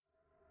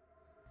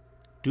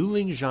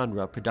Dueling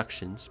Genre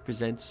Productions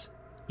presents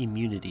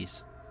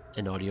Immunities,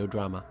 an audio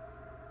drama.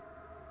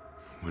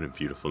 What a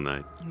beautiful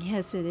night.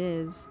 Yes, it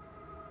is.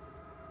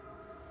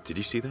 Did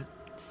you see that?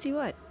 See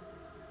what?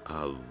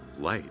 A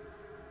light.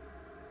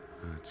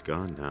 It's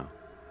gone now.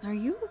 Are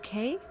you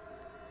okay?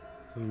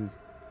 I'm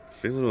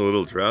feeling a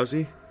little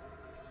drowsy.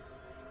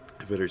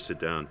 I better sit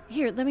down.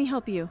 Here, let me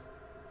help you.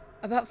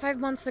 About 5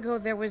 months ago,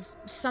 there was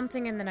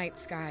something in the night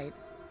sky.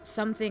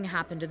 Something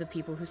happened to the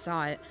people who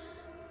saw it.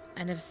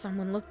 And if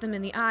someone looked them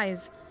in the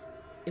eyes,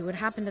 it would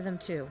happen to them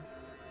too.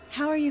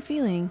 How are you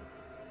feeling?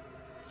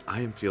 I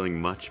am feeling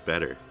much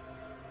better.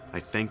 I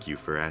thank you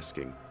for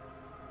asking.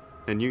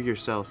 And you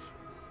yourself,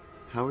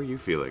 how are you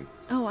feeling?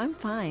 Oh, I'm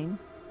fine.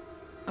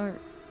 Or,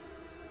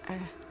 I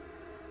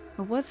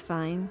was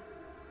fine.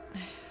 I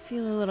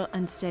feel a little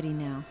unsteady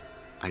now.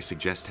 I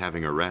suggest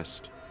having a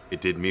rest. It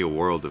did me a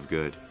world of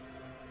good.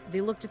 They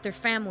looked at their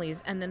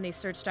families, and then they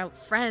searched out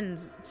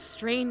friends,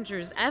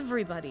 strangers,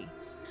 everybody.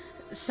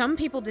 Some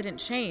people didn't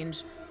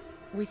change.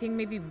 We think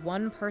maybe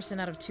one person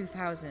out of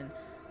 2,000.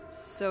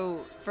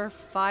 So, for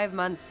 5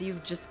 months,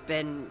 you've just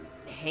been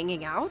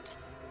hanging out?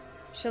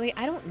 Shelly,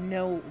 I don't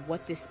know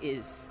what this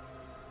is.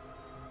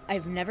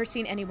 I've never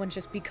seen anyone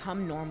just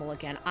become normal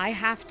again. I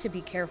have to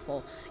be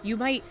careful. You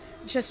might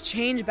just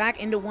change back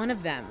into one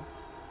of them.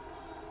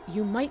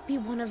 You might be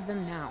one of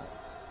them now.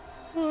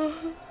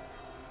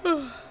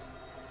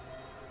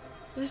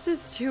 This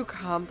is too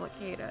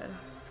complicated.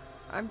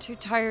 I'm too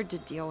tired to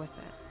deal with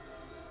it.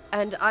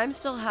 And I'm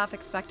still half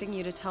expecting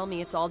you to tell me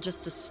it's all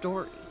just a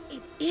story.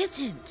 It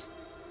isn't.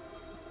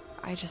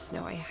 I just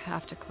know I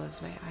have to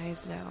close my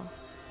eyes now.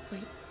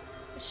 Wait,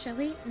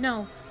 Shelly?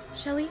 No.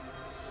 Shelly?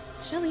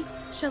 Shelly?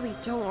 Shelly?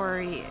 Don't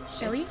worry.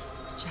 Shelly?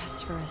 It's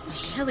just for a second.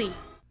 Shelly?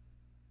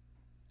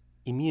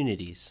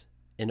 Immunities,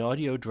 an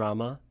audio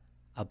drama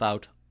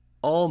about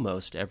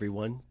almost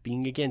everyone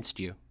being against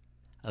you.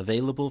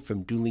 Available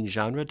from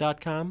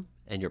duelinggenre.com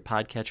and your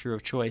podcatcher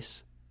of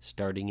choice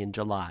starting in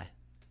July.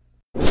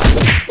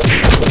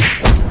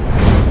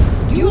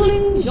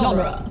 Dueling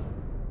Genre.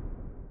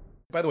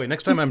 By the way,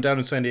 next time I'm down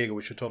in San Diego,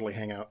 we should totally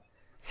hang out.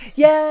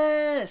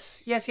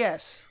 Yes.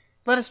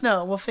 Let us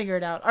know. We'll figure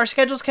it out. Our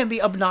schedules can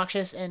be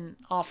obnoxious and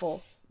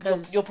awful.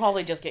 You'll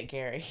probably just get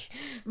Gary.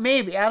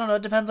 Maybe. I don't know.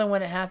 It depends on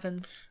when it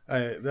happens.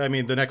 I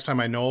mean, the next time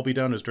I know I'll be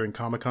down is during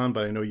Comic-Con,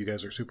 but I know you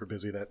guys are super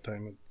busy that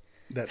time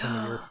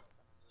of year.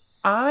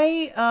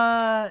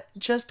 I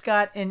just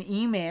got an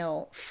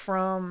email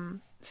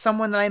from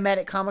someone that I met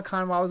at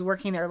Comic-Con while I was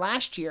working there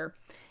last year.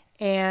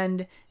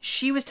 And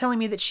she was telling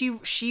me that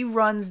she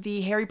runs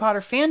the Harry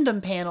Potter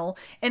fandom panel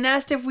and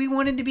asked if we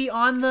wanted to be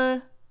on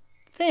the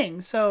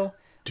thing. So,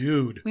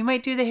 dude, we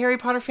might do the Harry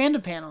Potter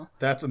fandom panel.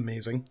 That's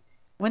amazing.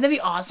 Wouldn't that be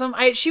awesome?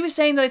 She was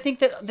saying that I think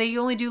that they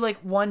only do like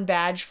one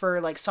badge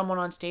for like someone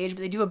on stage, but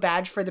they do a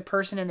badge for the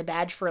person and the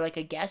badge for like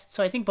a guest.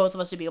 So I think both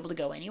of us would be able to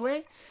go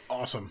anyway.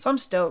 Awesome. So I'm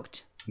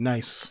stoked.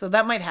 Nice. So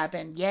that might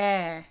happen.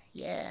 Yeah.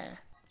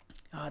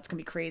 Oh, it's going to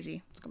be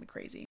crazy.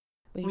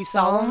 We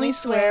solemnly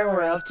swear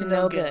we're up to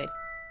no good.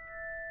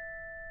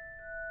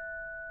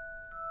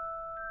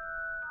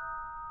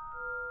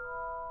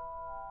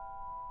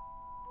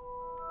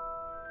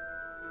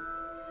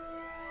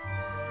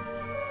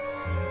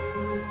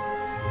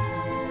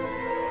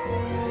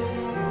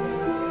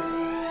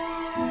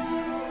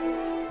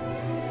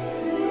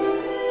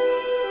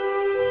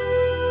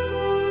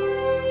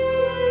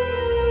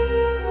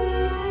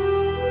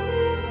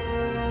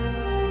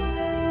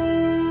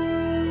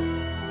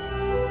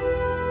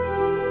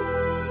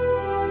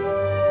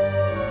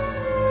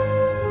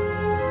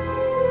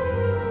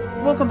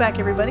 Welcome back,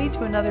 everybody,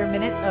 to another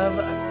minute of...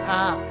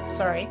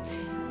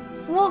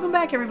 Welcome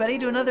back, everybody,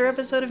 to another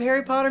episode of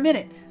Harry Potter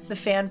Minute, the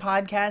fan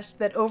podcast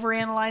that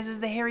overanalyzes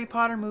the Harry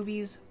Potter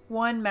movies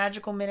one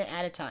magical minute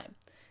at a time.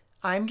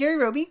 I'm Gary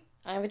Roby.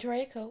 I'm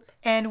Victoria Cope.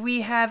 And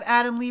we have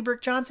Adam Lee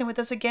Burke-Johnson with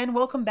us again.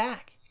 Welcome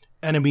back.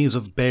 Enemies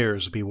of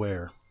bears,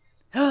 beware.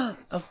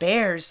 Of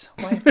bears.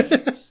 Why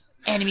bears?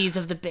 Enemies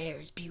of the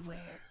bears,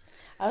 beware.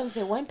 I was going to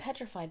say one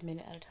petrified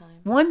minute at a time.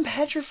 One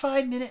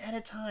petrified minute at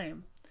a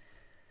time.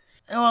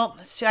 Well,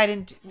 I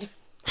didn't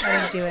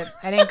do it.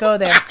 I didn't go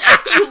there.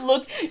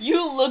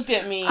 You looked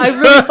at me. I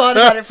really thought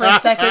about it for a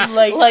second.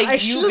 Like I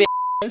you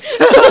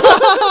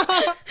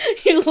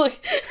You look.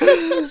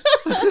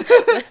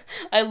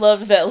 I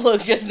loved that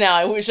look just now.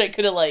 I wish I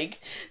could have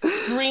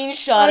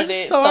screenshotted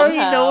it sorry,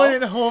 somehow. no one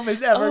at home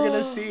is ever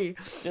gonna see.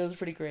 It was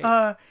pretty great.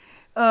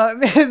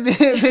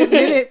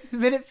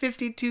 Minute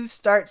 52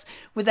 starts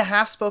with a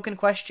half-spoken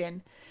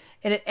question,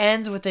 and it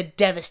ends with a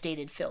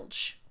devastated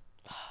Filch.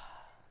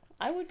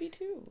 I would be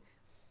too.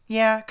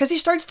 Yeah, because he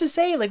starts to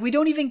say, we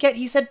don't even get...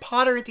 He said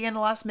Potter at the end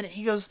of last minute.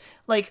 He goes,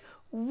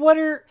 what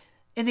are...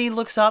 And then he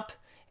looks up,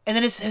 and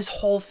then his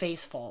whole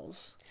face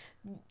falls.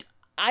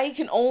 I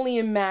can only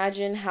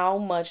imagine how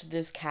much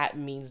this cat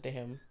means to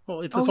him.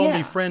 Well, it's his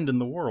only friend in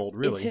the world,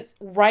 really.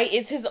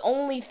 It's his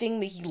only thing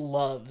that he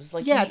loves.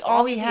 It's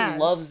all he has.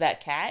 Loves that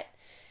cat.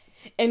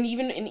 And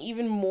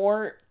even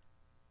more,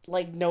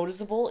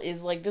 noticeable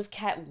is, this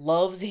cat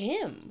loves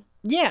him.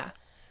 Yeah.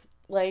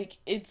 Like,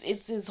 it's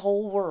his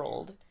whole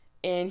world.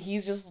 And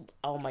he's just,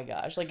 oh my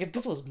gosh. Like, if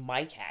this was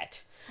my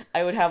cat,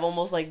 I would have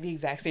almost, like, the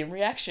exact same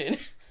reaction.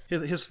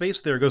 His face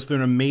there goes through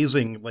an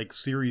amazing, like,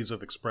 series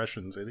of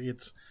expressions.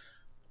 It's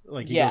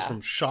like he goes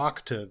from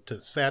shock to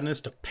sadness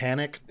to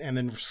panic and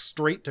then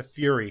straight to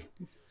fury.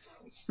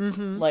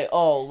 Mm-hmm. Like,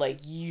 oh, like,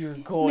 you're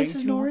going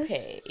Mrs. to Norris?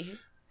 pay.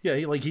 Yeah,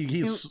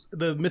 he's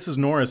the Mrs.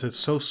 Norris is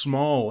so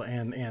small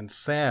and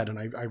sad, and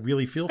I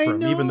really feel for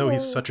him, even though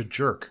he's such a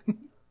jerk.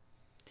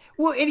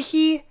 Well, and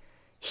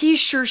he's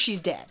sure she's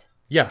dead.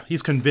 Yeah,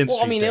 he's convinced.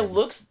 Well, I mean, she's dead. it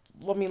looks.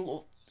 I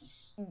mean,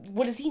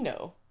 what does he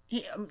know?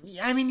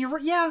 I mean, you're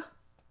right. Yeah.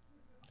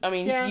 I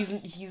mean, Yeah. he's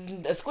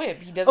a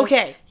squib. He doesn't.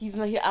 Okay. I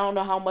don't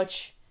know how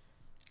much.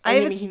 I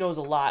mean, he knows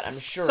a lot. I'm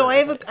sure. So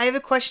I but- have a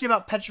question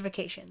about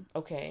petrification.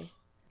 Okay.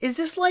 Is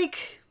this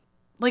like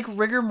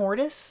rigor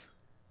mortis?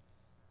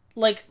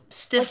 Like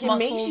stiff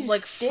Like, it makes muscles, you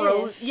like stiff.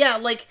 froze. Yeah,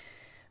 like.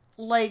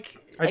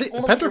 I think almost like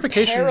you're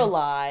petrification,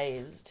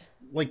 paralyzed.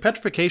 like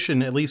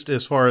petrification, at least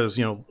as far as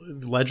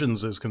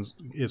legends is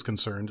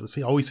concerned,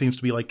 it always seems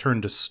to be like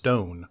turned to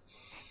stone.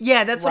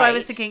 Yeah, that's what I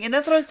was Right. thinking, and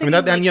that's what I was I mean,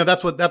 thinking.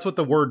 that's what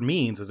the word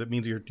means. Is it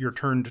means you're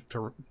turned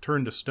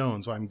to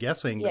stone. So I'm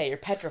guessing. Yeah, that, you're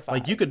petrified.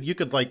 like you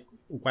could like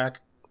whack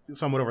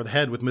someone over the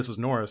head with Mrs.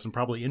 Norris and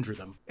probably injure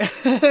them.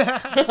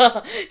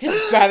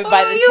 Just grab it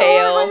by the You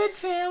tail. hold it by the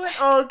tail.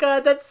 Oh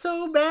god, that's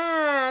so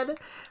bad.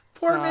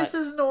 Poor not-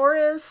 Mrs.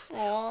 Norris.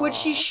 Would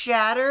she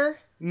shatter?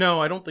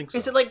 No, I don't think so.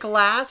 Is it like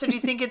glass, or do you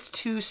think it's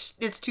too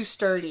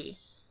sturdy?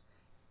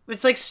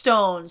 It's like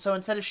stone, so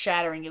instead of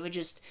shattering, you would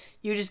just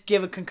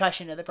give a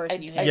concussion to the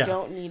person you I hit. Yeah.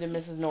 don't need a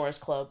Mrs. Norris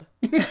club.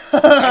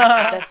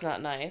 That's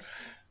not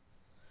nice.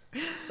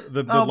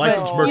 the but,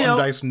 licensed you know-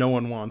 merchandise no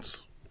one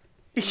wants?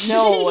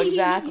 No,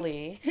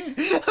 exactly.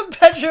 A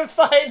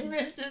petrified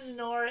Mrs.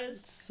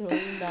 Norris. So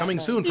not Coming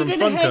nice. soon You from can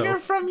hang her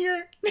Funko. from your.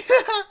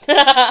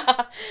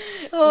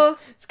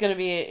 It's gonna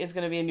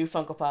be a new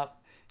Funko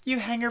Pop. You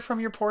hang her from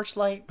your porch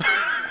light.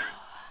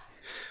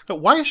 But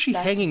why is she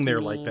That's hanging there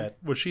mean. like that?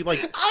 Was she like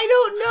I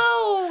don't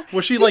know.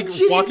 was she like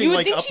you- walking you would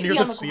like think up she'd near be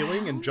the on the ceiling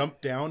and ground.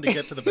 jump down to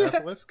get to the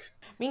basilisk?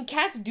 I mean,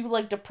 cats do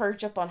like to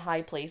perch up on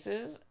high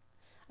places.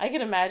 I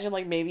can imagine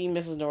like maybe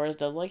Mrs. Norris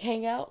does like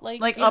hang out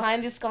like up-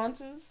 behind the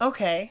sconces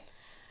Okay.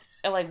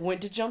 and like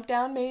went to jump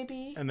down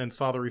maybe. And then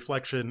saw the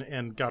reflection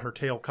and got her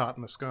tail caught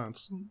in the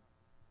sconce.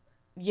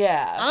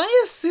 Yeah,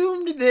 I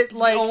assumed that it's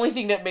like the only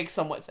thing that makes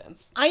somewhat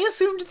sense. I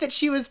assumed that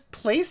she was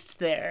placed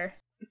there.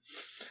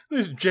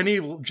 There's Jenny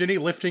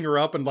lifting her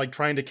up and like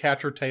trying to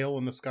catch her tail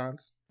in the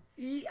sconce.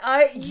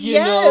 Yeah,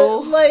 know,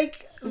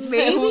 like This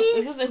maybe.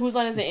 isn't Whose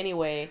Line Is It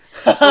Anyway?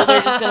 Where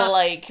they're just gonna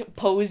like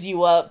pose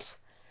you up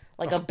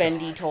like a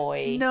bendy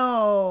toy.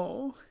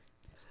 No.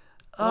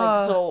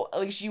 Like so,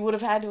 like she would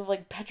have had to have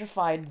like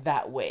petrified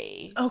that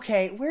way.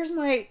 Okay, where's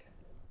my?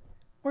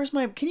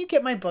 Can you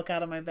get my book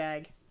out of my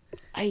bag?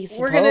 I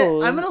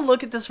suppose. I'm gonna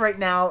look at this right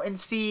now and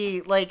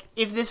see like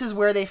if this is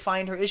where they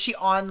find her. Is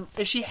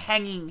she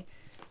hanging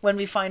when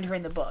we find her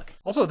in the book?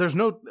 Also, there's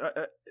no.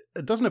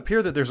 It doesn't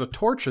appear that there's a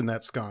torch in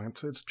that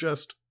sconce. It's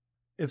just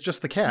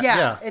the cat.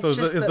 Yeah, So it's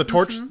just is the- the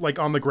torch like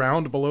on the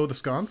ground below the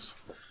sconce?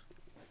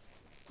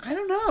 I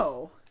don't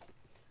know.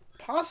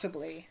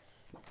 Possibly.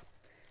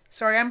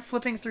 Sorry, I'm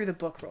flipping through the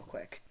book real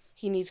quick.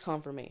 He needs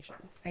confirmation.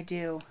 I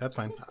do. That's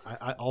fine.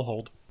 I'll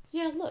hold.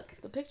 Yeah, look,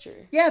 the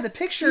picture. Yeah, the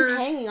picture. She's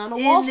hanging on a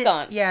in wall the-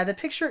 sconce. Yeah, the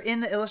picture in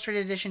the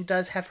illustrated edition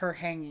does have her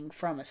hanging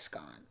from a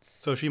sconce.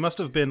 So she must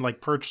have been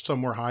like perched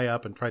somewhere high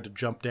up and tried to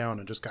jump down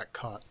and just got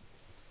caught.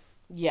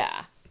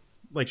 Yeah.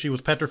 Like she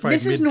was petrified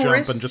Mrs. mid-jump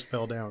Norris- and just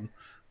fell down.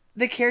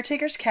 The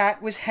caretaker's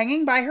cat was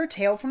hanging by her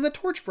tail from the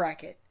torch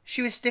bracket.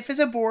 She was stiff as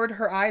a board,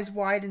 her eyes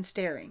wide and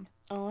staring.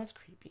 Oh, that's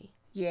creepy.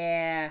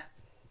 Yeah.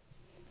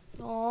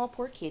 Oh,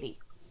 poor kitty.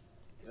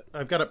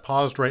 I've got it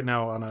paused right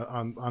now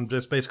on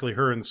just basically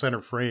her in the center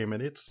frame,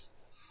 and it's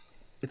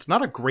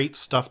not a great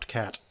stuffed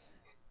cat.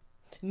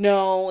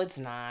 No, it's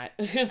not.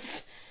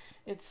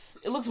 It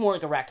looks more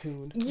like a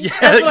raccoon. Yeah,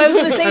 That's what I was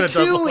gonna say, and it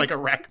does too. look like a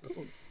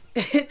raccoon.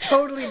 It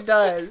totally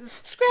does.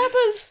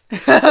 Scrappas.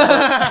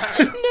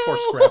 Poor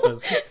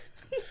Scrappas.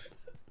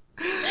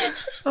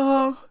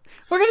 Oh,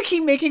 we're gonna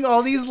keep making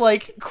all these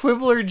like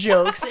quibbler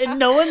jokes, and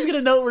no one's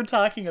gonna know what we're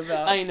talking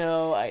about. I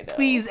know.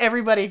 Please,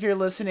 everybody, if you're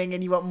listening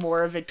and you want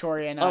more of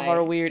Victoria and Of I,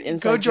 our weird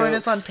inside go join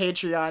us on jokes.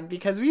 Patreon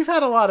because we've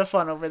had a lot of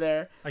fun over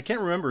there. I can't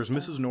remember. Is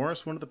Mrs.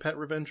 Norris one of the Pet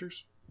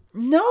Revengers?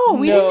 No,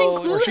 we No. didn't Or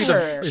include is she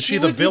her. is She she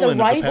the would be the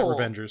villain of the Pet rival.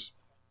 Revengers?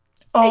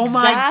 Oh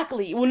my!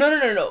 Exactly. Well,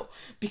 no.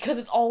 Because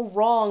it's all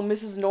wrong.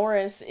 Mrs.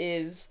 Norris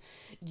is,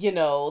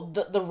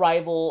 the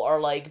rival or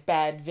like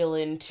bad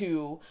villain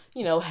to,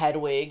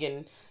 Hedwig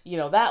and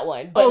that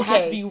one. But it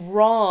has to Okay. be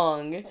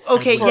wrong.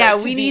 Okay, for yeah, it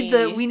to we need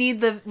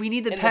the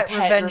in the Pet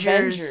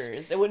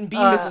Revengers. It wouldn't be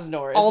Mrs.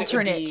 Norris.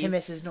 Alternate it to would be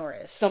Mrs.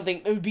 Norris. something.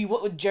 It would be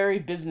what would Jerry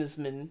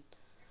Businessman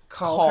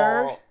Call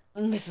her.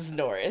 Mrs.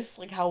 Norris?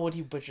 Like, how would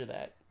he butcher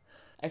that?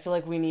 I feel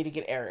like we need to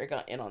get Eric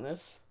in on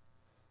this.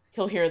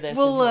 He'll hear this.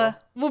 and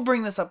We'll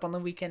bring this up on the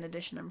weekend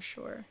edition, I'm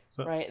sure.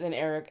 right? Then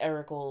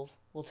Eric will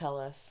tell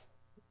us.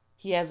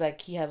 He has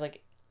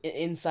like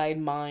inside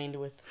mind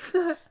with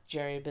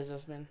Jerry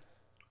Businessman.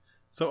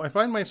 So I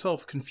find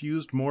myself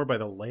confused more by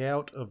the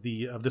layout of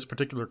this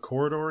particular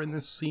corridor in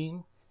this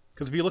scene.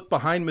 Because if you look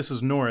behind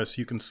Mrs. Norris,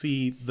 you can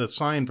see the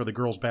sign for the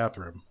girls'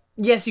 bathroom.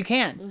 Yes, you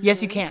can. Mm-hmm.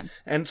 Yes, you can.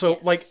 And so,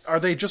 are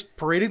they just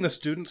parading the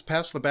students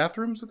past the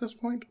bathrooms at this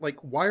point? Like,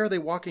 why are they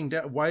walking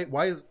down? Why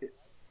is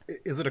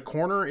it a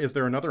corner? Is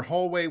there another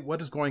hallway?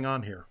 What is going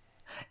on here?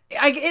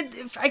 I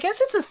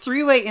guess it's a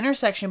three-way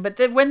intersection, but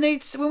when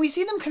we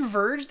see them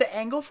converge, the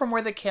angle from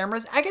where the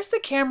camera's, I guess the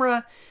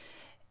camera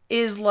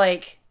is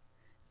like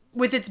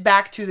with its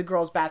back to the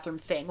girls' bathroom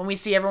thing when we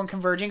see everyone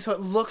converging, so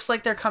it looks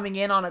like they're coming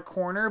in on a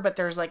corner, but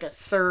there's like a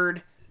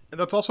third. And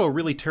that's also a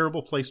really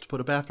terrible place to put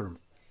a bathroom.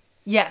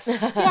 Yes.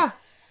 Yeah.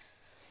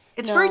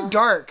 It's very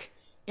dark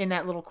in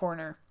that little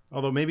corner.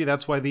 Although maybe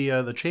that's why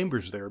the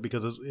chamber's there,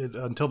 because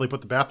until they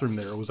put the bathroom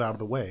there, it was out of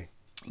the way.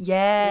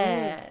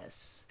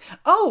 Yes.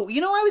 Oh,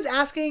 I was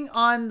asking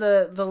on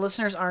the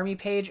Listener's Army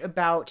page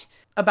about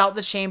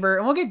the chamber,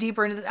 and we'll get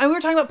deeper into this. And we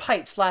were talking about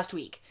pipes last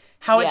week,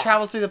 how it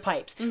travels through the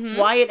pipes,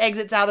 why it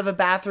exits out of a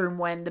bathroom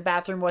when the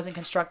bathroom wasn't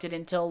constructed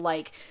until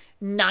like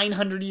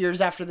 900 years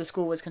after the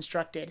school was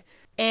constructed.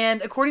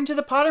 And according to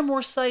the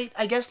Pottermore site,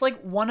 I guess like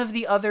one of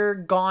the other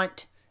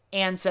Gaunt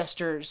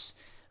ancestors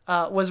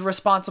was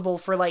responsible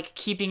for like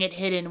keeping it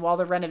hidden while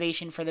the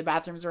renovation for the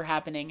bathrooms were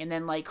happening, and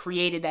then like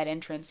created that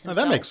entrance himself.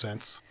 Oh, that makes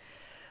sense.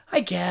 I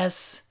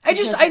guess. I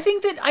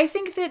think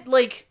that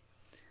like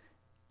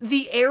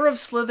the heir of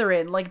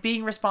Slytherin, like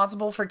being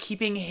responsible for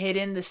keeping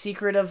hidden the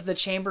secret of the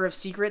Chamber of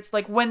Secrets,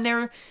 like when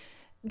they're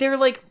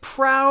like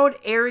proud,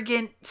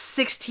 arrogant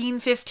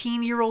 16,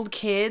 15-year-old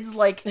kids,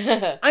 like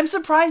I'm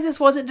surprised this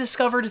wasn't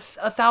discovered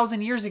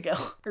 1,000 years ago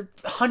or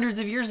hundreds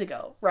of years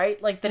ago,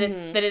 right? Like that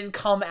it had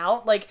come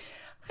out. Like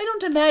I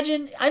don't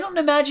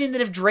imagine that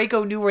if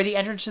Draco knew where the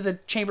entrance to the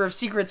Chamber of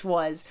Secrets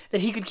was,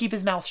 that he could keep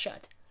his mouth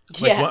shut.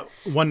 Like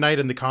one night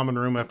in the common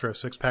room after a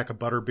 6-pack of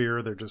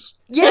butterbeer, they're just...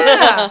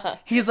 Yeah!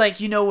 He's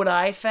like, you know what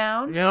I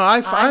found?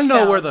 I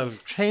know where the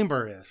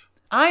chamber is.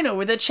 I know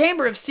where the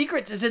Chamber of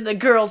Secrets is, in the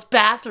girls'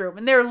 bathroom.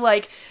 And they're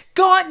like,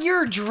 Gaunt,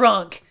 you're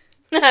drunk.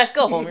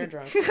 Go home, you're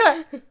drunk.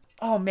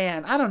 Oh,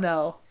 man, I don't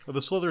know. Well, the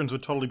Slytherins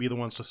would totally be the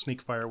ones to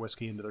sneak fire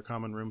whiskey into their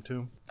common room,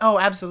 too. Oh,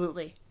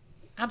 absolutely.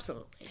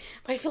 Absolutely.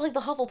 But I feel like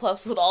the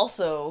Hufflepuffs would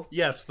also...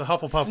 Yes, the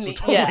Hufflepuffs would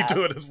totally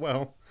do it as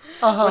well.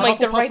 Uh-huh. Like,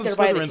 they're right Hufflepuffs there and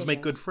by the Slytherins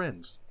make good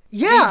friends.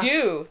 Yeah. They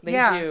do. They do.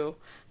 Totally.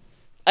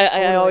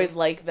 I always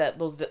like that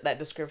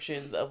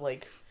descriptions of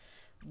like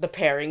the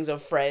pairings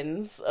of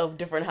friends of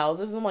different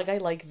houses. I'm like, I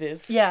like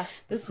this. Yeah.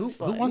 This is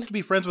fun. Who wants to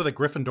be friends with a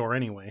Gryffindor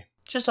anyway?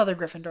 Just other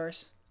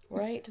Gryffindors.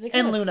 Right?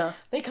 And Luna.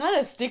 They kind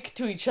of stick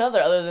to each other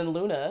other than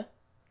Luna.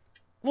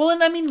 Well,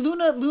 and I mean,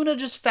 Luna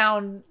just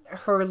found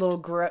her little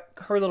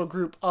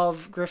group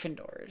of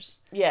Gryffindors.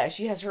 Yeah,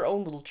 she has her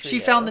own little trio. She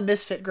found the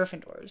misfit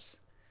Gryffindors.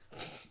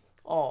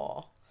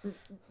 Aw.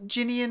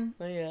 Ginny and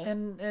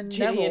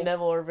Ginny and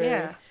Neville are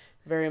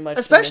very much,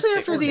 especially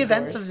after the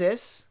events of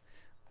this.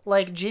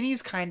 Like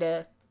Ginny's kind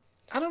of,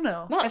 I don't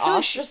know. Not I feel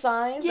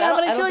ostracized.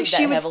 But I feel like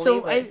she would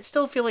heavily, I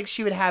still feel like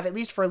she would have, at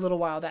least for a little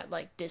while, that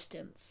like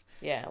distance.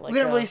 Yeah, like we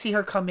don't really see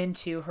her come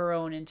into her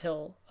own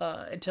until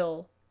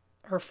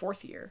her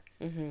 4th year.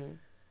 Mm-hmm.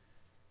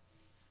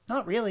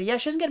 Not really. Yeah,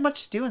 she doesn't get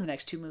much to do in the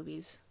next 2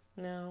 movies.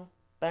 No,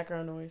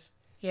 background noise.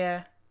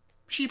 Yeah,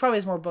 she probably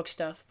has more book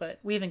stuff, but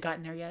we haven't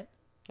gotten there yet.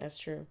 That's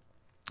true.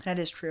 That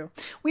is true.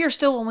 We are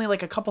still only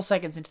like a couple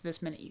seconds into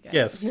this minute, you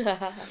guys.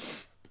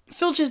 Yes.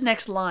 Filch's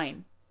next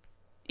line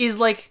is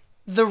like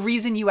the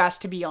reason you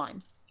asked to be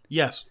on.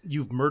 Yes,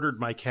 you've murdered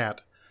my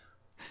cat.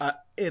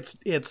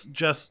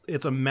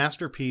 It's a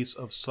masterpiece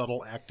of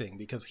subtle acting,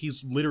 because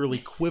he's literally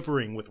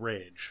quivering with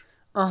rage.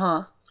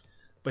 Uh-huh.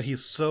 But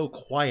he's so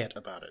quiet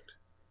about it.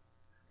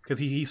 Because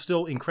he's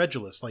still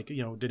incredulous. Like,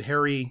 did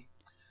Harry...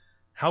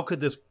 How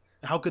could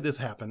this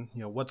happen?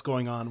 What's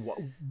going on?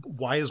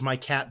 Why is my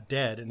cat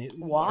dead? And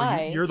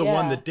why? You're the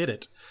one that did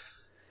it.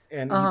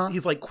 And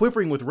he's like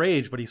quivering with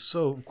rage, but he's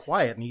so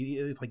quiet. And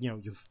it's like,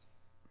 you've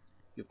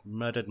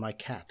murdered my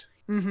cat.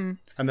 Mm-hmm.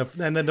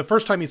 And then the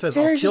first time he says,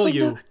 Harry's I'll kill like,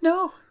 you.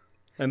 No.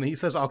 And he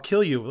says, I'll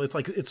kill you. It's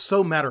like, it's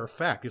so matter of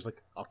fact. He's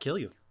like, I'll kill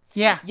you.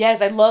 Yeah.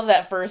 Yes, I love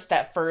that first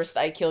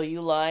I kill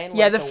you line.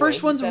 Yeah, the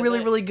first one's really,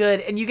 really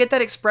good. And you get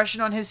that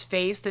expression on his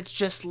face that's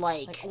just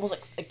like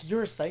almost like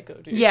you're a psycho,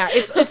 dude. Yeah,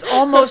 it's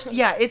almost,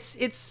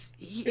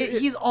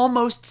 he's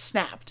almost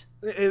snapped.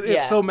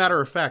 It's so matter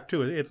of fact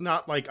too. It's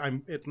not like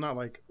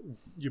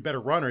you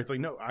better run, or it's like,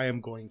 no, I am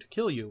going to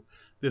kill you.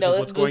 This is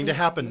what's going to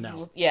happen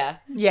now.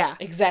 Yeah.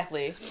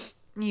 Exactly.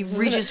 He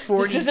reaches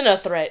forward. This isn't a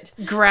threat.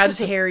 Grabs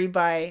Harry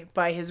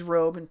by his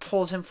robe and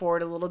pulls him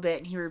forward a little bit,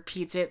 and he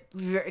repeats it.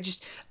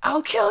 Just,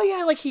 I'll kill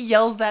you! Like he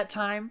yells that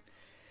time.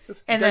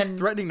 And then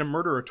threatening to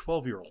murder a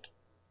 12-year-old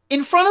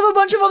in front of a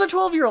bunch of other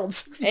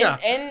 12-year-olds.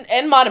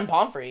 And Madame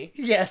Pomfrey.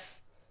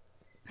 Yes.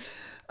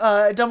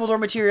 Dumbledore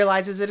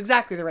materializes at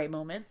exactly the right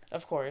moment.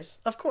 Of course.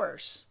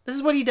 This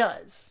is what he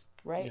does.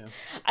 Right.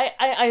 Yeah.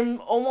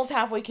 I'm almost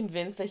halfway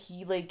convinced that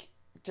he like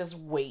just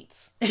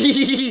waits.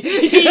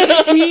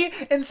 he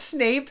and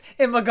Snape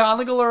and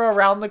McGonagall are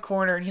around the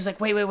corner, and he's like,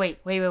 wait.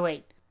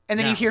 And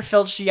then you hear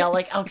Filch yell,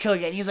 like, I'll kill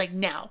you. And he's like,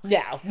 now.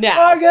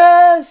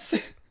 Argus!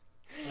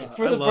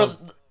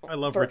 I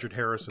love Richard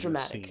Harris in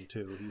this dramatic. scene,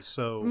 too. He's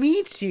so...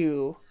 Me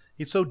too.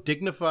 He's so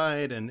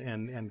dignified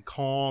and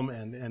calm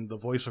and the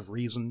voice of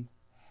reason.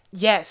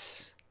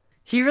 Yes.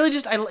 He really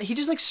just,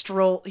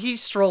 he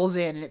strolls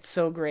in, and it's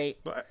so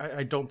great. But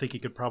I don't think he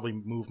could probably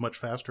move much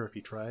faster if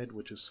he tried,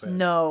 which is sad.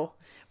 No.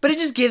 But it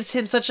just gives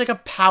him such like a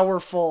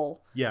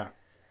powerful... Yeah.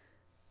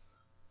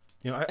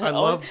 You know, I just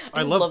love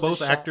love both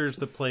the shot. actors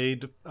that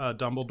played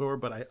Dumbledore,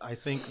 but I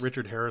think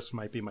Richard Harris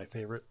might be my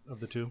favorite of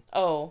the two.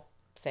 Oh,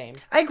 same.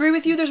 I agree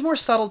with you. There's more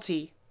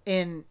subtlety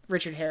in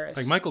Richard Harris.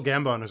 Like Michael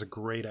Gambon is a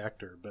great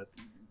actor,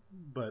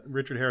 but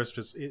Richard Harris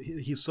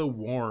he's so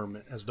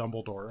warm as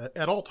Dumbledore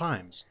at all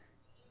times.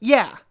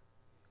 Yeah.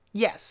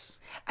 Yes.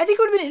 I think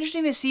it would have been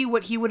interesting to see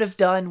what he would have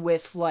done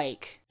with,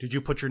 like... Did you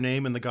put your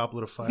name in the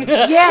Goblet of Fire?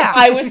 Yeah.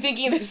 I was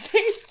thinking the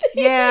same thing.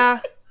 Yeah.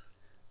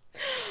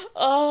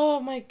 Oh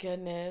my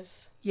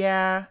goodness.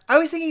 Yeah. I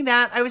was thinking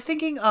that. I was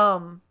thinking,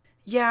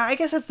 yeah, I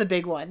guess that's the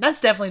big one.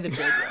 That's definitely the big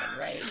one,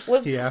 right?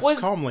 He asked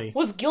calmly.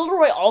 Was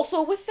Gilderoy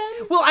also with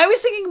them? Well, I was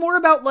thinking more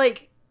about,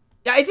 like...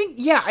 I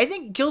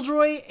think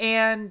Gilderoy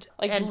and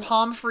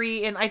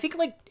Pomfrey and I think,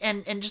 like,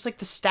 and just, like,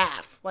 the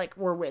staff, like,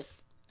 were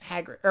with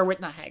Hagrid, or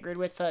with not Hagrid,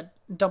 with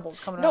Dumbledore's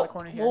coming around the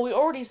corner here. Well, we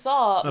already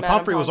saw Madame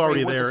Pomfrey was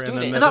already with the there, and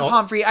then students. Not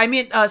Pomfrey. I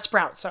meant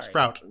Sprout. Sorry,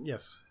 Sprout,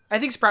 yes. I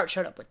think Sprout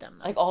showed up with them.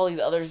 Though. Like all these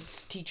other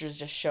teachers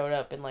just showed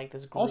up in like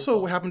this group.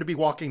 Also happened to be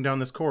walking down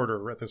this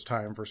corridor at this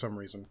time for some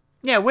reason.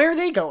 Yeah, where are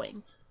they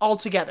going? All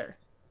together?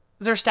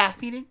 Is there a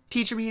staff meeting?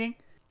 Teacher meeting?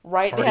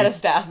 Right, Party. they had a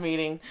staff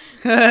meeting.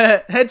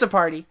 It's a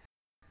party.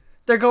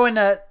 They're going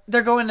to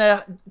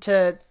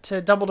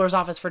Dumbledore's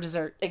office for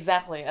dessert.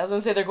 Exactly. I was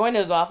gonna say they're going to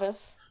his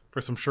office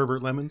For some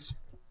sherbet lemons. for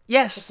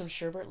Yes. some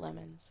sherbet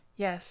lemons.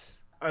 Yes.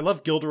 I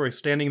love Gilderoy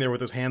standing there with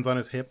his hands on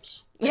his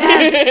hips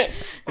Yes.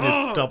 and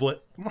his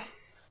doublet.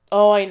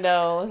 Oh, I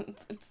know.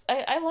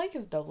 I like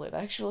his doublet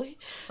actually.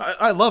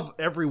 I love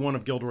every one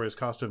of Gilderoy's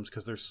costumes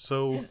because they're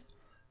so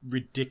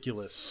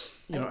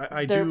ridiculous. You know,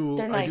 I They're do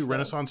nice, though.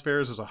 Renaissance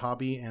fairs as a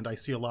hobby, and I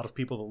see a lot of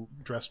people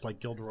dressed like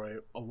Gilderoy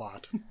a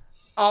lot.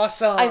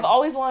 Awesome. I've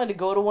always wanted to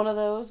go to one of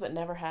those, but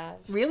never have.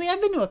 Really?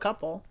 I've been to a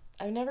couple.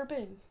 I've never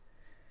been.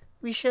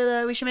 We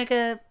should make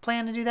a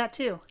plan to do that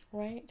too.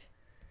 Right?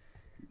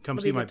 Come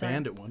It'll see be a my good time.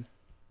 band at one.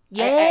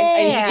 Yeah.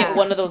 I need to get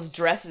one of those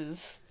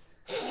dresses.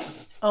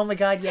 Oh my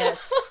god,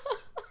 yes.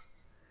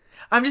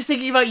 I'm just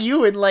thinking about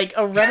you in like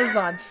a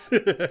Renaissance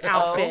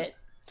outfit.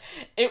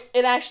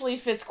 It actually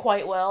fits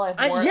quite well. I've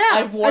worn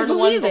I one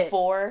believe it.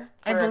 before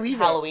for I believe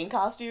a it. Halloween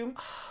costume.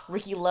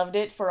 Ricky loved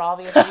it for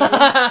obvious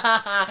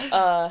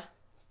reasons.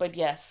 But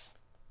yes.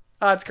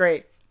 Oh, it's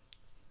great.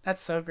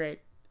 That's so great.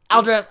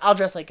 I'll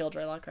dress like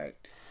Gilderoy Lockhart.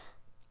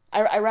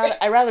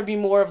 I rather be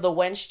more of the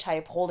wench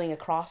type holding a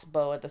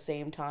crossbow at the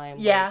same time.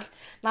 Yeah. Like,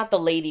 not the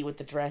lady with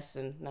the dress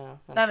and no.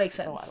 That makes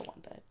sense. No, I don't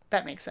want that.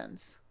 That makes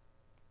sense.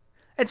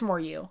 It's more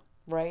you.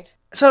 Right?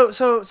 So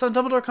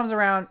Dumbledore comes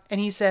around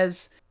and he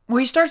says, well,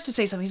 he starts to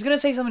say something. He's going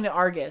to say something to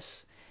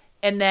Argus.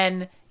 And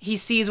then he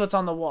sees what's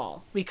on the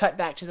wall. We cut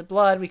back to the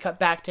blood. We cut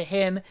back to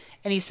him.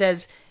 And he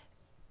says,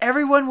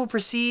 everyone will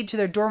proceed to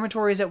their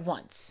dormitories at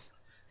once.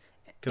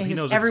 Because And he he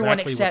says, knows "Everyone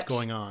exactly except-" what's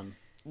going on.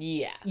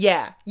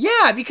 Yeah.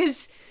 Yeah,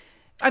 because,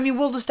 I mean,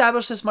 we'll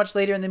establish this much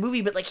later in the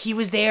movie, but, like, he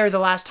was there the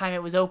last time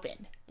it was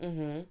open.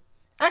 Mm-hmm.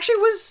 Actually,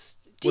 was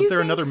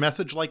there another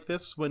message like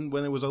this when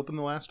it was open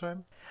the last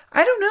time?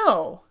 I don't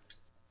know.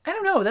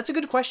 That's a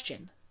good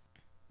question.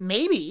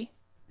 Maybe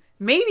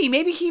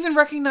he even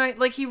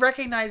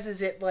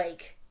recognizes it,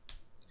 like...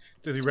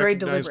 Does he very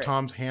recognize deliberate.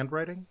 Tom's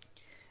handwriting?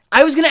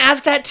 I was going to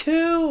ask that,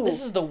 too!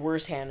 This is the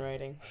worst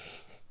handwriting.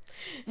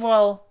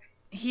 Well,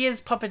 he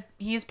is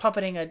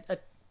puppeting a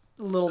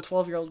little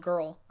 12-year-old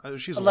girl.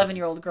 She's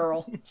 11-year-old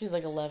girl. She's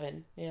like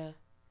 11. Yeah.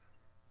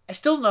 I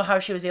still don't know how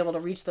she was able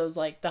to reach those,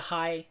 like, the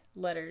high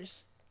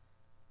letters.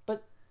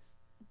 But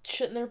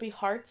shouldn't there be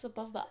hearts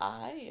above the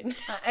I?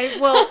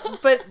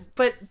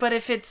 But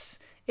if it's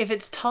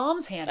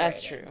Tom's handwriting,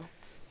 That's true.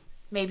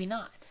 maybe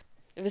not.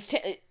 If it's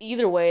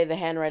either way, the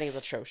handwriting is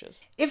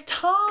atrocious. If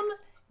Tom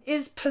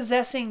is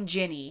possessing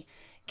Ginny,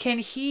 can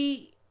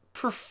he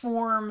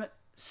perform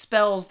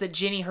spells that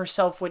Ginny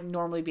herself wouldn't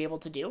normally be able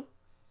to do?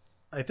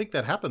 I think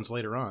that happens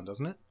later on,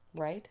 doesn't it?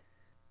 Right?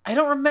 I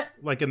don't remember.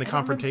 Like in the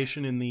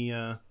confrontation in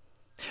the...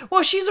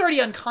 Well, she's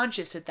already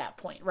unconscious at that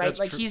point, right? That's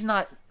Like, true. he's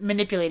not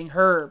manipulating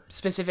her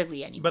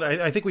specifically anymore. But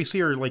I think we see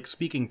her, like,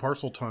 speaking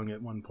parcel tongue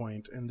at one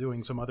point and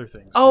doing some other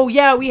things. Oh,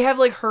 yeah, we have,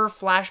 like, her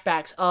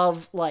flashbacks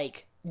of,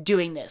 like,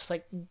 doing this.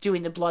 Like,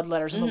 doing the blood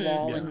letters on the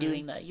wall and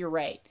doing that. You're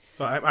right.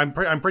 So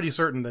I'm pretty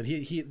certain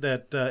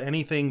that that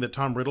anything that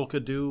Tom Riddle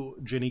could do,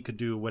 Ginny could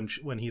do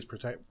when he's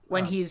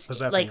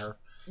possessing like, her.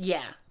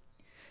 Yeah.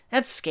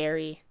 That's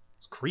scary.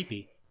 It's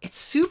creepy. It's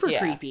super Yeah.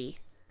 creepy.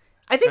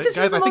 I think this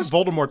Guys, is the I most...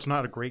 think Voldemort's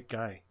not a great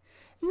guy.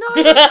 No,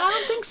 I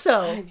don't think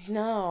so.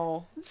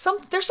 No.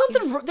 There's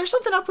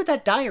something up with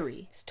that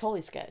diary. It's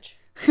totally sketch.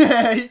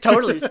 He's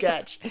totally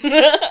sketch.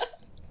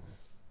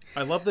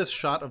 I love this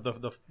shot of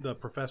the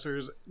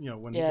professors.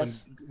 When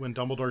Yes. when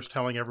Dumbledore's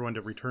telling everyone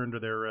to return to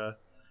their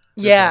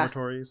Yeah.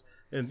 dormitories,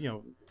 and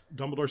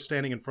Dumbledore's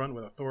standing in front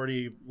with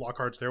authority.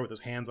 Lockhart's there with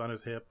his hands on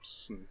his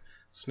hips, and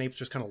Snape's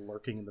just kind of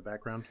lurking in the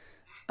background.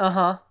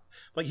 Uh-huh.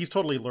 Like he's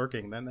totally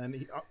lurking,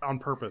 and on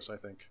purpose, I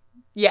think.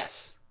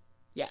 Yes.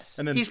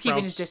 And then He's keeping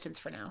Sprout's- his distance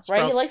for now.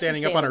 Right, he Sprout's likes to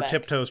standing stay up in on the her back.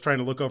 tiptoes, trying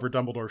to look over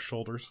Dumbledore's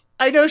shoulders.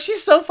 I know,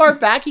 she's so far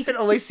back you can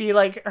only see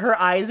like her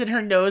eyes and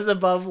her nose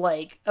above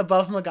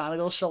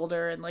McGonagall's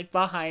shoulder and like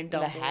behind The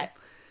Dumbledore. hat.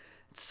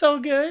 It's so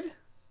good.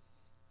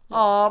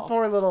 Aw,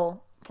 poor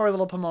little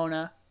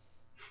Pomona.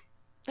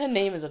 That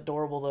name is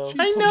adorable, though.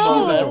 I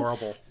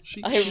know.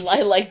 She's adorable.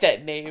 I like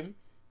that name.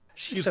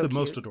 She's so the cute.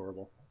 most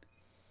adorable.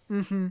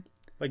 Mm-hmm.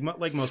 Like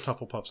most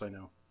Hufflepuffs I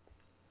know.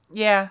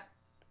 Yeah,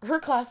 Her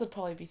class would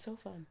probably be so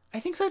fun. I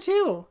think so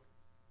too.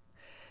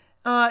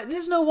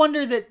 There's no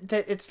wonder that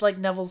it's like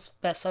Neville's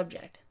best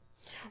subject.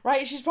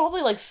 Right? She's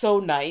probably like so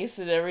nice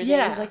and everything.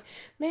 Yeah. He's like,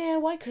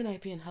 man, why couldn't I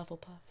be in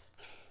Hufflepuff?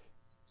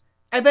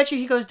 I bet you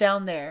he goes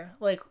down there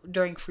like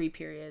during free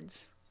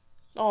periods.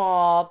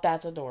 Aw,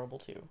 that's adorable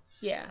too.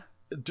 Yeah.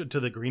 To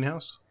the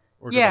greenhouse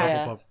or to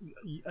Yeah. the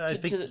Hufflepuff? I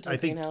think to the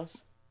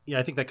greenhouse. Yeah,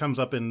 I think that comes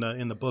up in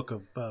the book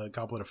of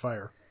Goblet of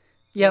Fire.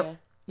 Yep.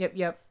 Yeah.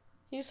 Yep.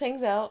 He just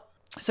hangs out.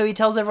 So he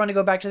tells everyone to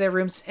go back to their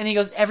rooms, and he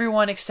goes,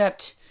 "Everyone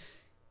except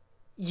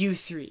you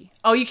three."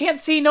 Oh, you can't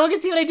see. No one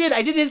can see what I did.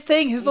 I did his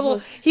thing. He waves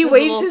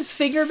little his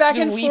finger back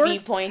and sweepy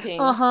forth.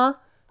 pointing. Uh-huh.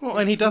 Well,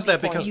 and he does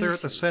that because You they're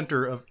at the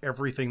center of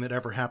everything that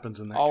ever happens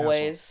in that castle.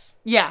 Always.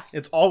 Yeah.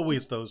 It's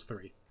always those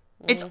three.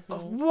 It's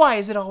why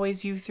is it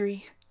always you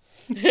three?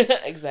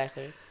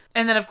 Exactly.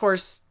 And then of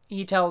course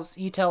he tells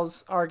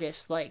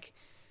Argus like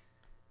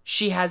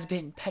she has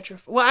been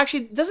petrified. Well,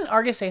 actually, doesn't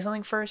Argus say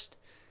something first?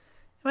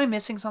 Am I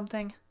missing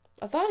something?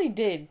 I thought he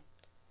did.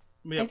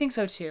 Yeah. I think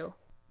so too.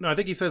 No, I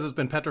think he says it's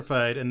been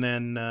petrified, and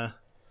then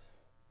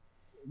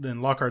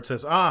Lockhart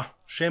says,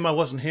 shame I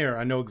wasn't here.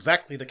 I know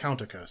exactly the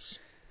counter curse.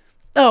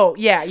 Oh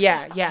yeah.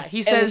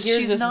 He says and here's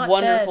she's this not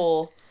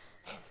wonderful,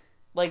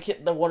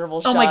 like the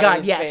wonderful shot Oh my of god,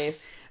 his yes.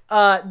 face.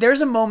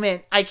 There's a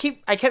moment I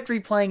kept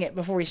replaying it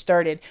before we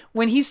started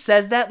when he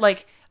says that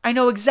like I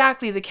know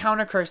exactly the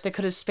counter curse that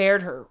could have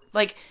spared her.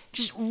 Like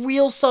just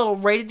real subtle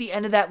right at the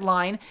end of that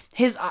line.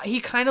 He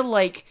kind of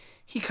like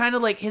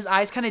his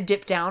eyes kind of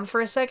dip down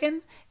for a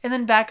second and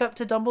then back up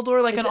to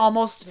Dumbledore like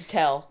almost To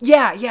tell.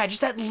 yeah,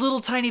 just that little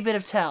tiny bit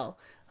of tell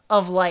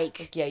of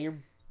like Yeah, you're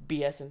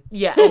BSing.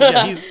 yeah.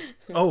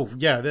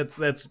 Yeah,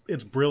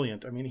 it's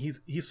brilliant. I mean,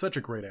 he's such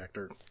a great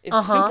actor.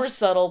 It's super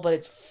subtle, but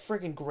it's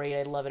freaking great.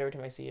 I love it every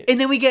time I see it. And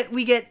then we get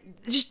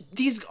just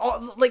these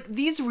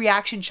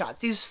reaction shots,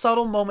 these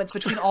subtle moments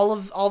between all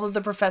of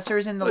the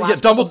professors in the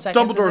last couple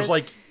seconds of Dumbledore's this.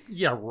 like,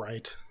 yeah,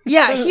 right.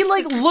 Yeah, he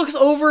like looks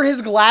over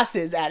his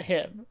glasses at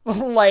him,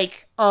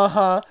 like,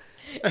 And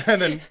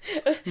then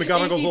You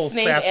McGonagall's a see little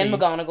Snape sassy. and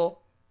McGonagall.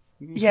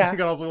 yeah.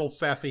 McGonagall's a little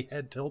sassy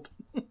head tilt.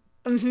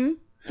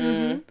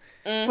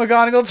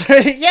 McGonagall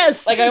turning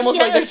yes, Like I almost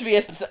like there yes.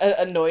 should be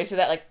a noise to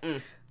that, like.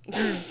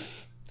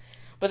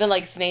 But then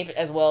like Snape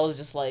as well is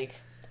just like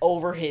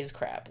over his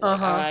crap. Like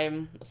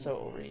I'm so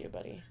over you,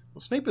 buddy.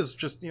 Well, Snape is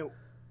just,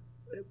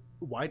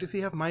 why does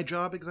he have my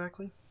job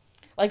exactly?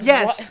 Like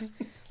Yes.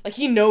 like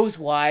he knows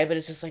why, but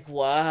it's just like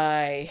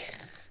why.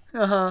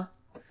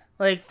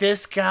 like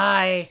this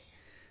guy.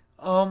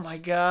 Oh my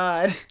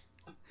god.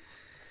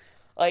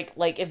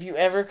 Like if you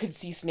ever could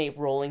see Snape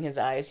rolling his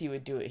eyes, he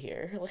would do it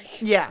here.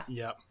 Like, Yeah,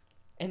 Yeah.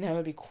 and that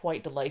would be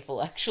quite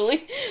delightful,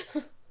 actually.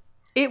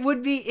 it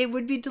would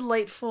be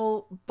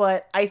delightful,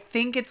 but I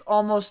think it's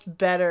almost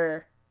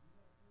better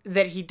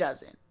that he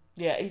doesn't.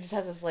 Yeah, he just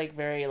has this like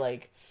very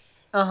like.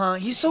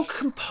 He's so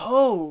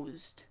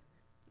composed.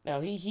 No,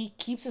 he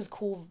keeps his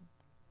cool.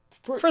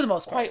 For the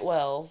most part. quite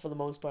well for the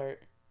most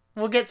part.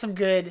 We'll get some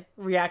good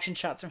reaction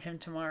shots from him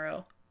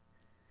tomorrow.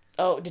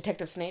 Oh,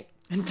 Detective Snape.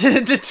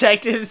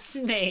 Detective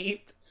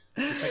Snape.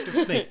 Detective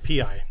Snape,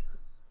 P.I.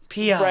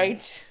 P.I.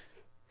 Right.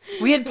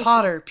 We had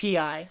Potter,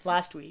 P.I.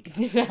 last week.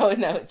 now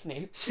it's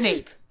Snape.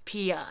 Snape,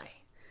 P.I.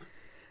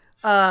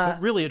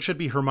 But really, it should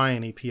be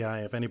Hermione,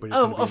 P.I. if anybody's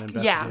going to be an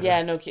investigator.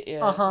 Yeah, no kid. Yeah,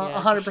 yeah,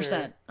 for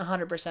 100%.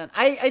 100%.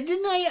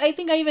 I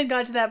think I even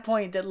got to that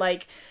point that,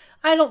 like,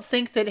 I don't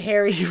think that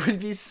Harry would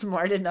be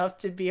smart enough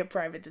to be a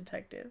private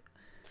detective.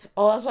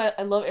 Oh, that's why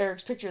I love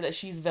Eric's picture that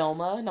she's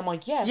Velma, and I'm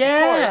like, yes, Yeah.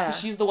 of course, because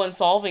she's the one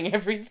solving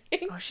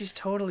everything. Oh, she's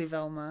totally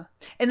Velma.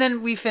 And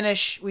then we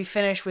finish with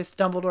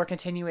Dumbledore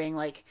continuing,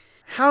 like,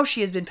 how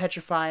she has been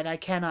petrified, I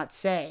cannot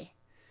say.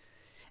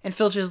 And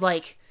Filch is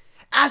like,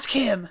 ask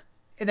him!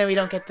 And then we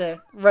don't get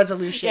the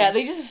resolution. Yeah,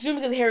 they just assume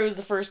because Harry was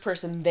the first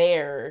person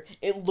there,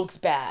 it looks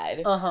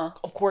bad.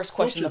 Of course,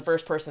 question the Filch is-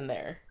 first person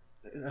there.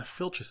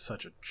 Filch is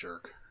such a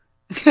jerk.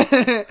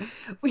 Well,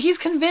 he's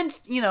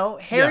convinced, Harry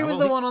Yeah, was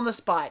well, the one on the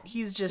spot.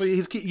 He's just...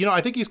 But I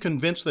think he's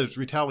convinced that it's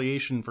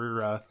retaliation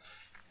for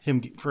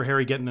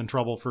Harry getting in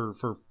trouble for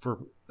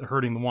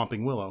hurting the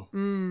Whomping Willow.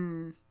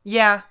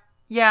 Yeah,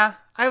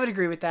 I would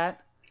agree with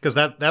that.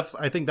 Because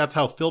I think that's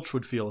how Filch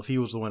would feel if he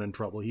was the one in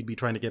trouble. He'd be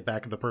trying to get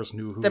back at the person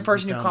who who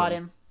found caught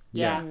him.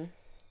 Yeah.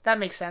 That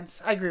makes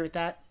sense. I agree with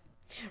that.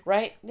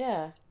 Right?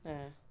 Yeah.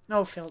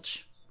 Oh,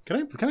 Filch.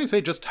 Can I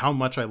say just how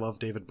much I love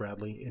David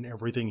Bradley in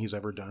everything he's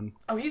ever done?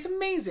 Oh, he's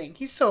amazing.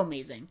 He's so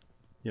amazing.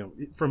 You know,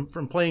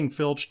 from playing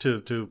Filch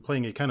to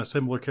playing a kind of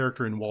similar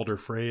character in Walder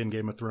Frey in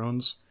Game of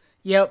Thrones.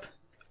 Yep.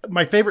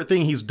 My favorite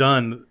thing he's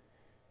done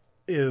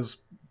is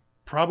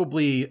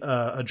probably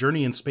A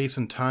Journey in Space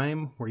and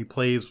Time, where he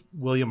plays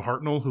William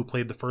Hartnell, who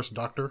played the first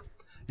Doctor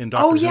in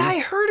Doctor Who. Oh yeah, I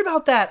heard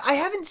about that. I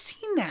haven't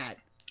seen that.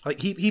 Like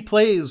he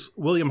plays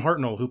William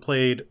Hartnell, who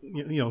played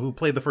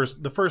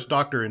the first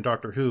Doctor in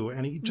Doctor Who,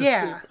 and he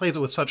just plays it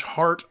with such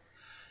heart,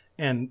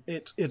 and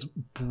it's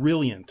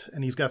brilliant.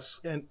 And he's got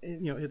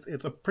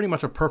it's a pretty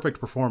much a perfect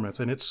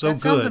performance, and it's so that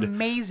sounds good,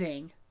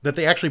 amazing, that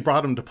they actually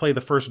brought him to play the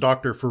first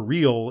Doctor for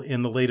real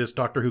in the latest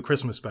Doctor Who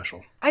Christmas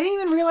special. I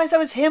didn't even realize that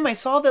was him. I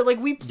saw that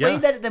we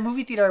played that at the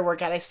movie theater I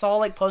work at. I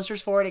saw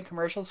posters for it and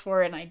commercials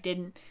for it, and I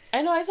didn't.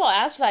 I know, I saw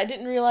ads for that. I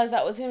didn't realize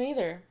that was him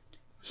either.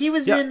 He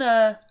was in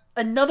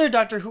another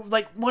Doctor Who,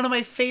 one of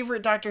my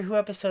favorite Doctor Who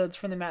episodes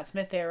from the Matt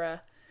Smith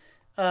era.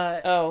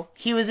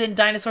 He was in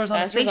Dinosaurs on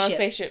a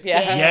Spaceship.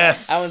 Yeah.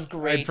 Yes, that was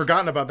great. I'd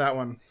forgotten about that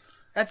one.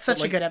 That's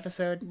such a good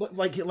episode.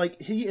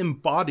 Like he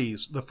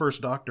embodies the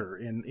first Doctor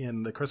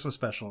in the Christmas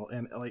special,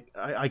 and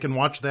I can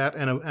watch that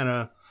and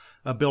a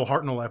Bill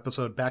Hartnell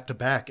episode back to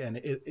back, and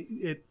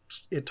it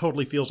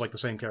totally feels like the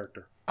same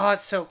character. Oh,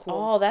 it's so cool.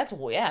 Oh, that's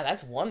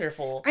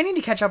wonderful. I need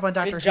to catch up on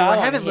Doctor Who. I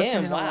haven't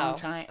listened in a long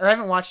time, or I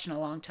haven't watched in a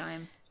long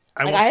time.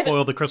 I won't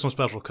spoil the Christmas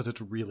special because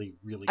it's really,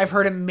 really good. I've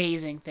heard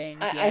amazing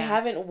things. I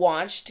haven't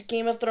watched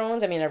Game of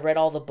Thrones. I mean, I've read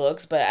all the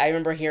books, but I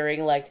remember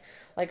hearing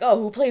oh,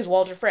 who plays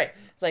Walder Frey?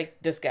 It's like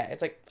this guy.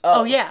 It's like,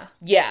 oh yeah.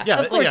 Yeah,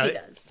 of course he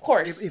does. Of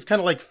course. He's kind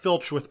of like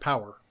Filch with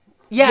power.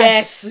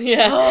 Yes.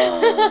 Yeah.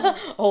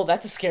 Oh,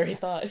 that's a scary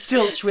thought.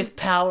 Filch with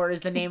power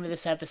is the name of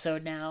this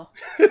episode now.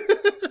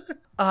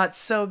 Oh, it's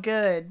so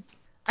good.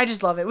 I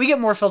just love it. We get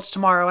more Filch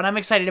tomorrow, and I'm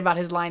excited about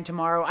his line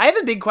tomorrow. I have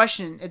a big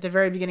question at the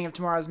very beginning of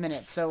tomorrow's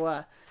minute,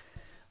 so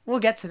we'll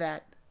get to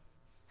that.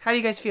 How do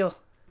you guys feel?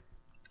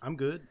 I'm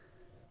good.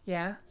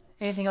 Yeah?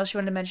 Anything else you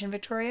wanted to mention,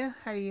 Victoria?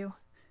 Are we all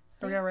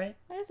right?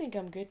 I think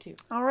I'm good, too.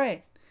 All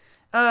right.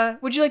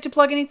 Would you like to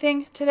plug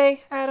anything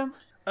today, Adam?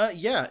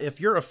 Yeah, if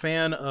you're a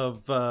fan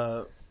of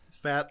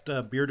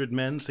fat, bearded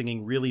men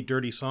singing really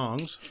dirty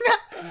songs,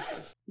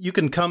 you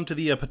can come to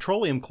the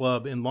Petroleum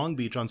Club in Long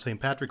Beach on St.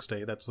 Patrick's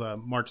Day. That's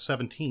March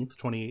 17th,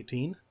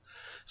 2018.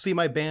 See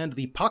my band,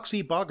 the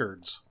Poxy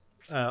Boggards,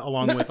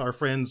 along with our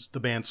friends,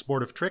 the band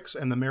Sportive Tricks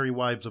and the Merry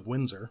Wives of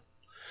Windsor.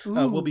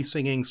 We'll be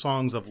singing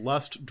songs of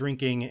lust,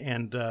 drinking,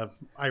 and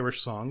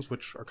Irish songs,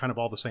 which are kind of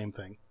all the same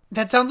thing.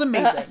 That sounds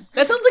amazing.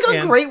 That sounds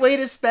like a great way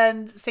to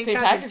spend St.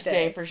 Patrick's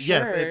Day. For sure.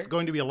 Yes, it's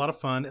going to be a lot of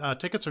fun.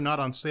 Tickets are not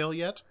on sale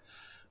yet,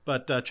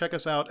 but check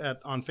us out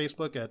on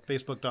Facebook at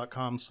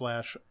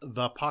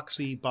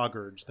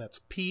facebook.com/thepoxyboggards. That's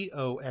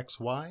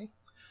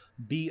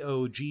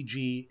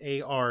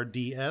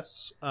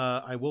POXYBOGGARDS.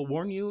 I will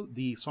warn you,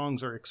 the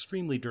songs are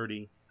extremely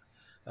dirty.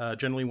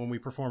 Generally, when we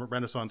perform at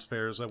Renaissance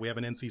fairs, we have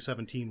an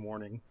NC-17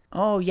 warning.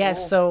 Oh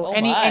yes, so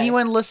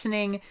anyone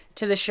listening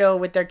to the show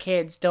with their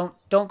kids, don't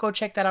go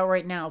check that out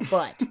right now.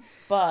 But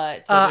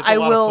but it's a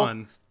lot of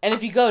fun. And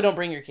if you go, don't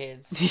bring your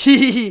kids.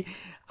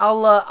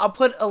 I'll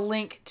put a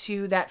link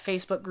to that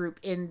Facebook group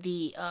in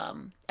the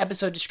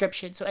episode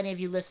description. So any of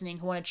you listening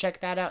who want to check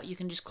that out, you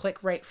can just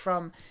click right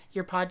from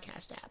your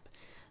podcast app.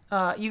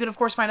 You can, of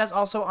course, find us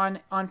also on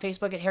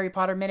Facebook at Harry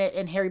Potter Minute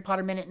and Harry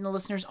Potter Minute in the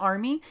Listener's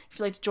Army if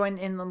you'd like to join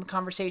in the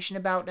conversation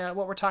about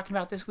what we're talking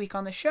about this week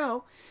on the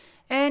show.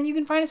 And you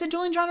can find us at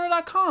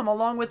duelinggenre.com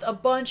along with a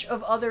bunch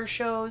of other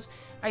shows.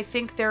 I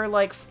think there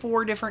are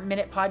 4 different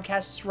minute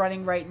podcasts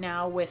running right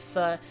now with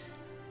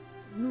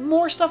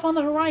more stuff on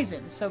the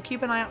horizon. So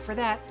keep an eye out for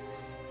that.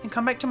 And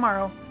come back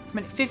tomorrow for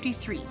minute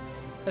 53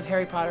 of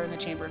Harry Potter and the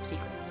Chamber of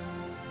Secrets.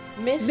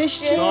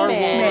 Mischief Star Wars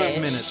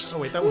Minute. Minutes. Oh,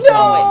 wait, that was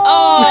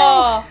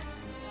Oh!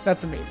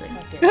 That's amazing.